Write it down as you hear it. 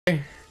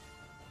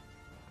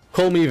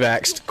Call me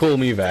vexed. Call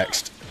me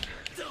vexed.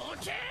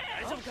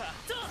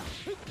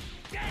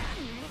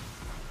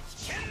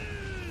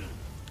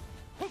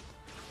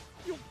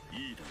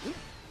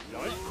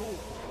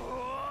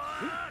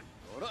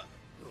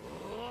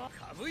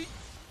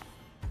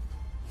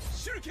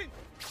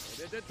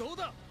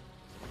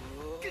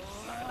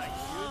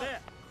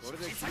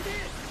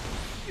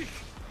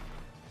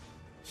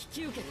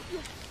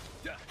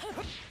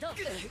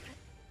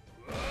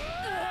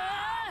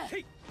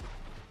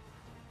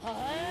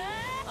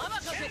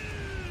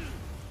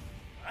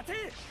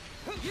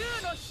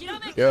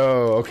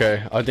 Yo,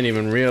 okay. I didn't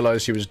even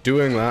realize he was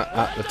doing that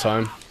at the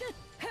time.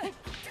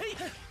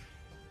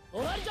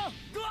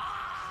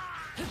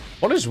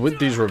 What is with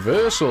these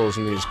reversals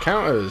and these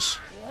counters?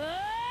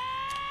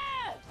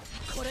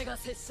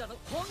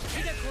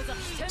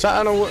 Is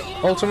that an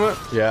ultimate?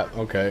 Yeah,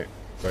 okay.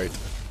 Great.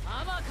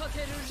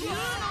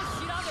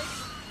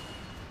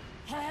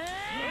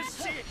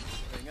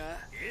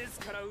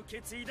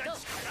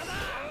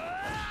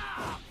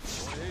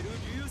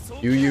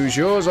 You use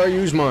yours, I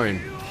use mine.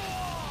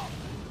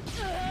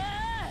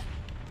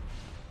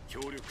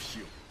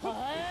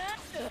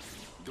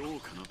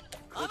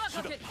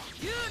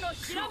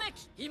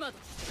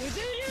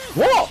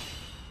 What?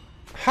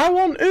 How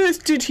on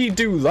earth did he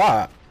do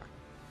that?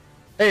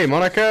 Hey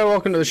Monica,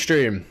 welcome to the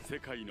stream.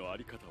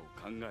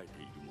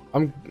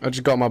 I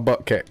just got my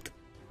butt kicked.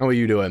 How are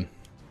you doing?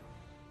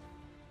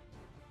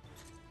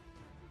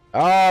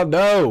 Ah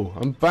no,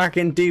 I'm back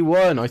in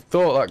D1. I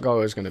thought that guy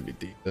was gonna be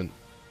decent.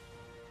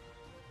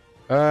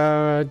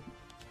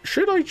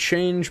 Should I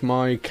change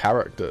my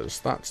characters?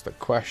 That's the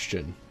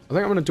question. I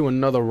think I'm gonna do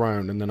another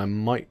round and then I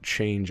might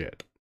change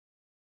it.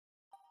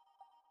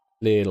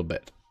 Little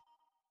bit.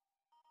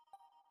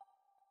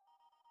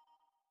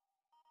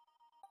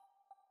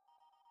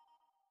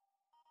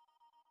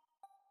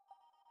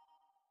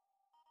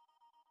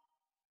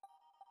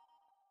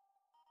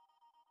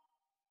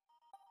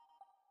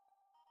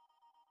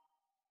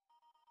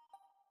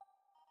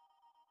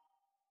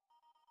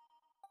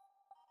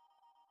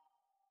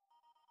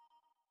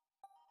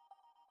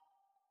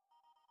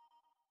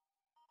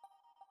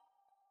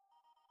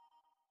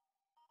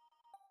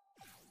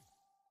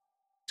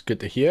 It's good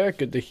to hear,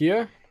 good to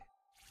hear.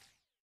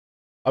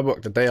 I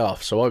booked a day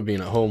off, so I've been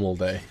at home all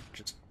day,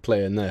 just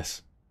playing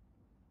this.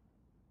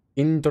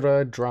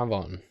 Indra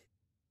Dravan.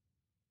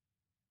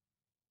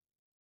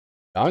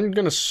 I'm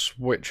gonna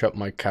switch up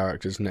my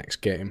characters next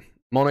game.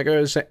 Monica,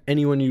 is there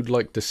anyone you'd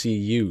like to see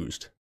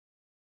used?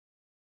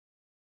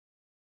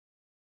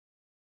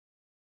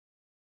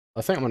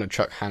 I think I'm gonna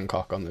chuck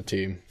Hancock on the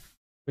team.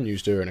 I've been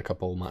used her in a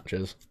couple of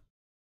matches.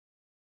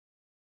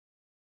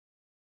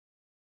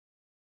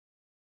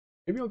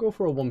 Maybe I'll go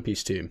for a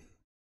one-piece team.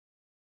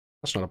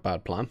 That's not a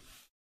bad plan.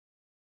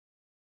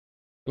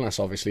 Unless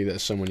obviously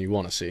there's someone you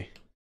want to see.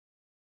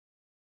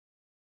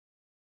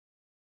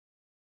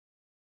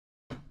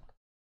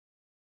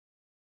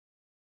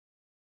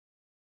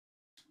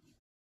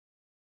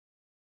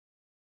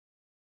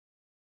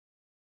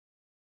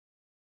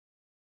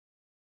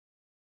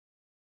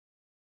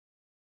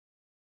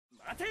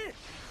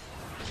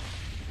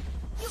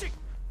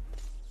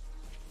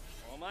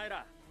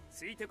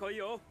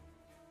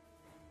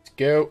 Let's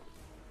go.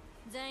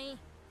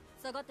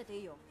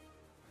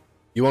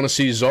 You want to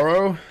see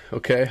Zoro?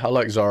 Okay, I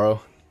like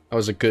Zoro. That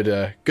was a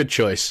good good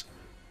choice.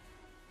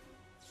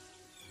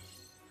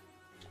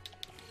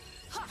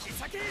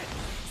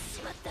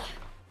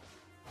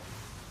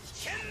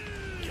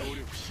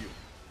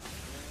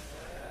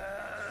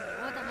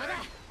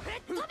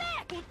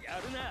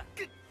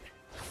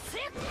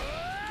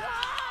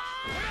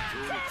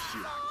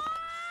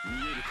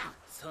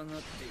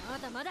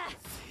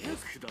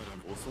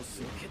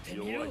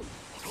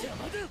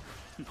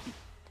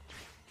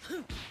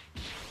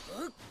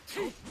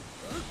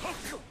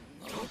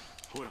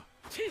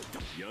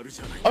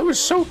 I was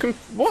so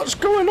what's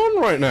going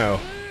on right now?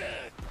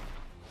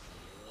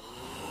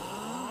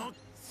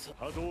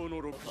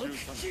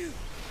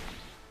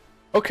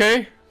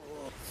 Okay.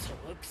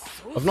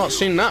 I've not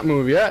seen that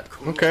move yet.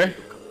 Okay.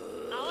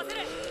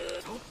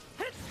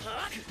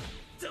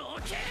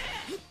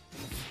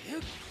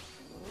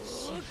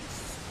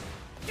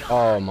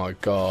 Oh my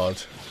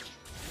god.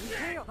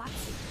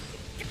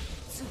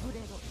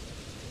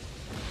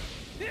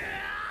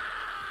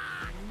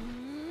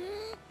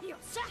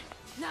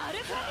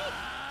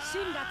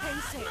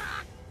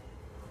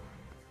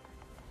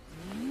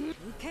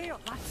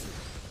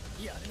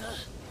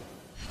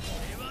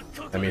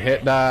 Let me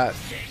hit that.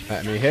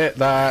 Let me hit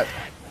that.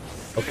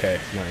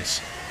 Okay, nice.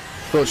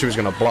 Thought she was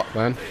gonna block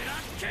then.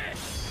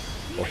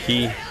 Or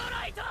he.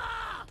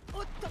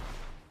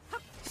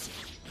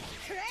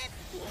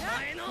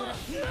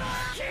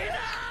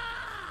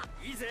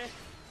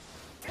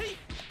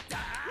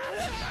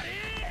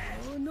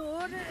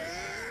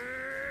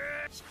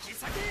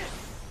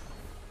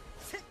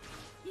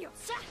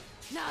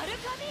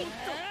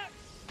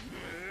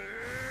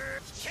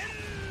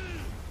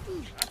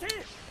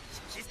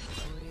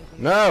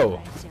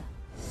 No.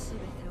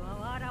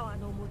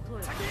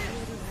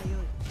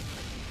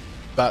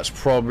 That's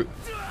probably...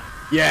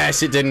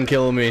 Yes, it didn't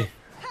kill me.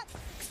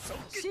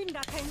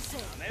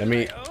 Let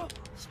me...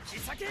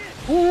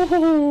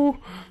 Ooh,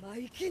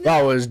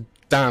 that was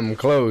damn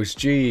close.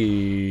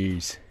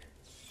 Jeez.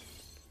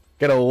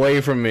 Get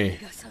away from me.